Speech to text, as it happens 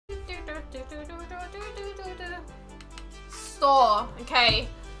store. Okay.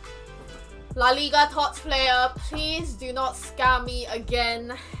 La Liga Tots player, please do not scam me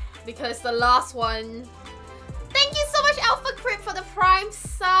again. Because the last one... Thank you so much, Alpha Crypt, for the Prime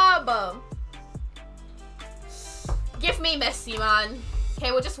sub. Give me Messi, man.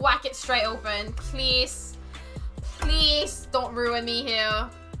 Okay, we'll just whack it straight open. Please. Please don't ruin me here.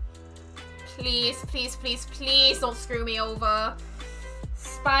 Please, please, please, please don't screw me over.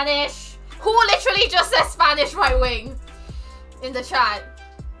 Spanish. Who literally just says Spanish right wing in the chat?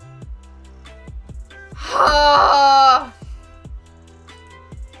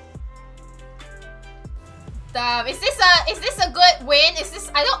 Damn, is this a good win?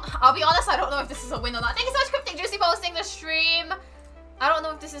 I'll be honest, I don't know if this is a win or not. Thank you so much, Cryptic Juicy, for hosting the stream. I don't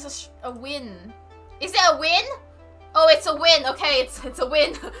know if this is a win. Is it a win? Oh, it's a win. Okay, it's a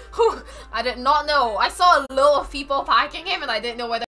win. I did not know. I saw a lot of people packing him and I didn't know whether